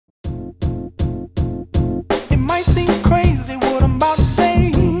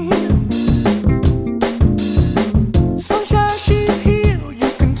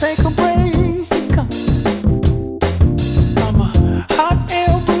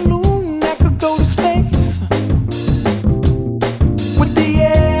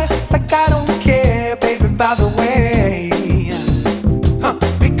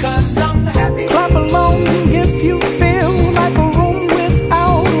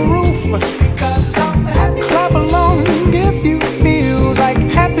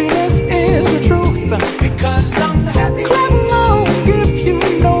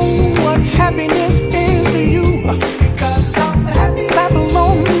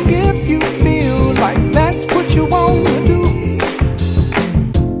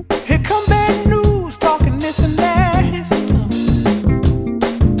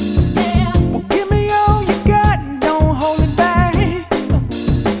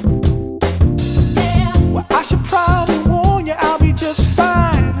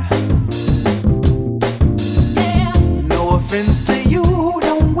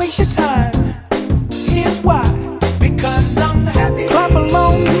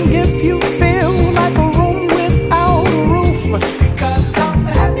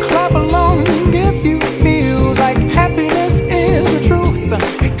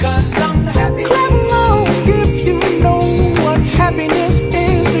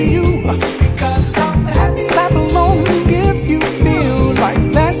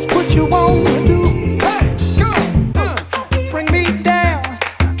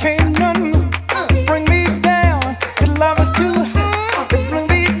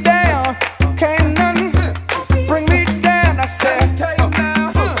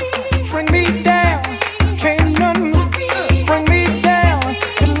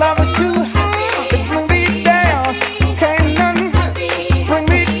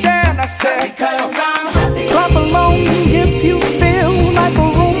said, because I'm happy. clap along if you feel like a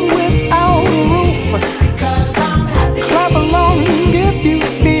room without a roof. Because I'm happy. Clap along if you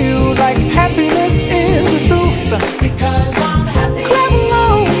feel like happiness is the truth. Because I'm happy. Clap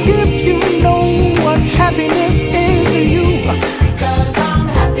along if you know what happiness is to you. Because I'm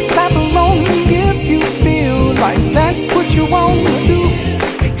happy. Clap along if you feel like that's what you want to do.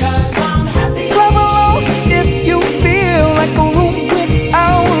 Because I'm happy. Clap along if you feel like a room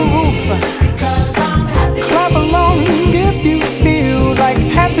without a roof. Because I'm happy. Clap along if you feel like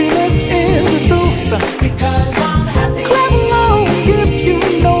happiness is the truth. Because I'm happy. Clap along if you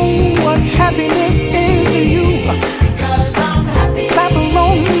know what happiness is to you. Because I'm happy. Clap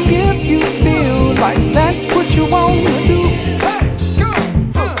along if you feel like that's what you want to do.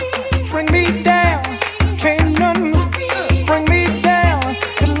 Bring me down, can't none bring me down.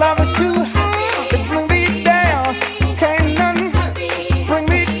 The love is too high to bring me down. Can't none bring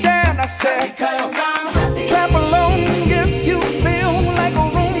me down. I said,